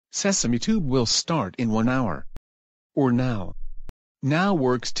Sesame Tube will start in 1 hour. Or now. Now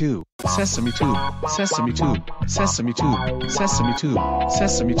works too. Sesame Tube, Sesame Tube, Sesame Tube, Sesame Tube,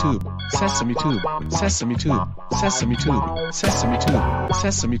 Sesame Tube, Sesame Tube, Sesame Tube, Sesame Tube, Sesame Tube,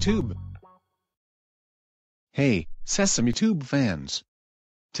 Sesame Tube. Hey, Sesame Tube fans.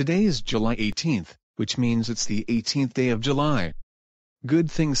 Today is July 18th, which means it's the 18th day of July. Good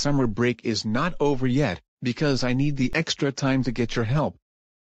thing summer break is not over yet, because I need the extra time to get your help.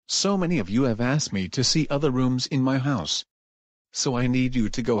 So many of you have asked me to see other rooms in my house. So I need you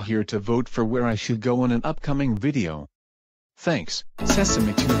to go here to vote for where I should go in an upcoming video. Thanks.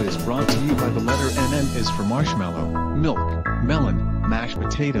 Sesame Tube is brought to you by the letter N. N is for marshmallow, milk, melon, mashed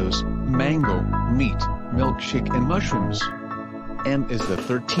potatoes, mango, meat, milkshake and mushrooms. M is the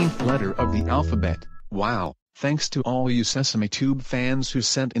 13th letter of the alphabet. Wow, thanks to all you Sesame Tube fans who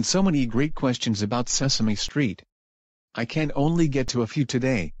sent in so many great questions about Sesame Street. I can only get to a few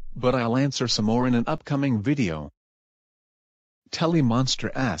today, but I'll answer some more in an upcoming video. Telly Monster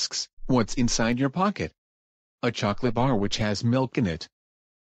asks, what's inside your pocket? A chocolate bar which has milk in it.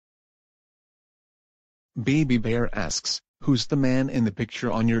 Baby Bear asks, who's the man in the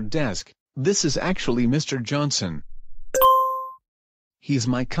picture on your desk? This is actually Mr. Johnson. He's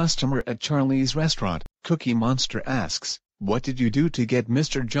my customer at Charlie's restaurant. Cookie Monster asks, what did you do to get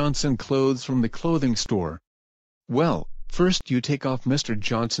Mr. Johnson clothes from the clothing store? Well, first you take off Mr.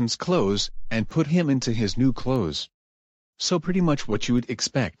 Johnson's clothes, and put him into his new clothes. So pretty much what you would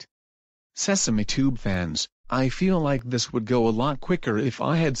expect. Sesame Tube fans, I feel like this would go a lot quicker if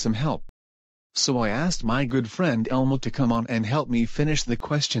I had some help. So I asked my good friend Elmo to come on and help me finish the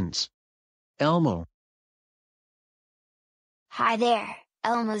questions. Elmo. Hi there,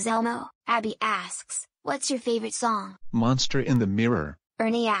 Elmo's Elmo. Abby asks, what's your favorite song? Monster in the Mirror.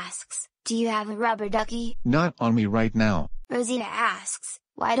 Ernie asks, do you have a rubber ducky? Not on me right now. Rosita asks,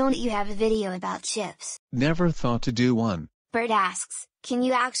 why don't you have a video about chips? Never thought to do one. Bert asks, can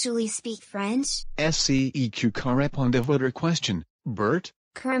you actually speak French? SCEQ car répond à votre question, Bert.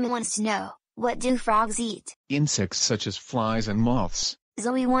 Kermit wants to know, what do frogs eat? Insects such as flies and moths.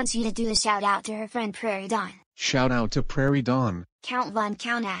 Zoe wants you to do a shout out to her friend Prairie Dawn. Shout out to Prairie Dawn. Count Von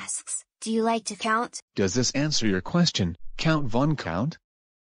Count asks, do you like to count? Does this answer your question, Count Von Count?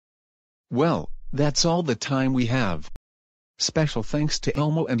 Well, that's all the time we have. Special thanks to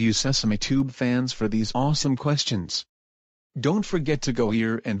Elmo and you Sesame Tube fans for these awesome questions. Don't forget to go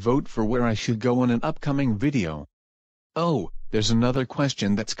here and vote for where I should go in an upcoming video. Oh, there's another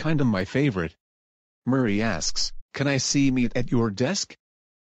question that's kinda my favorite. Murray asks, can I see meat at your desk?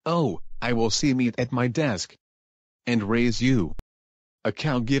 Oh, I will see meat at my desk. And raise you. A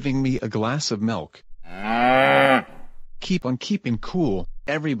cow giving me a glass of milk. Keep on keeping cool,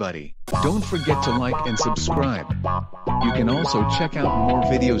 everybody. Don't forget to like and subscribe. You can also check out more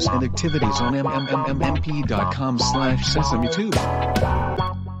videos and activities on mmmmp.com/sesametube.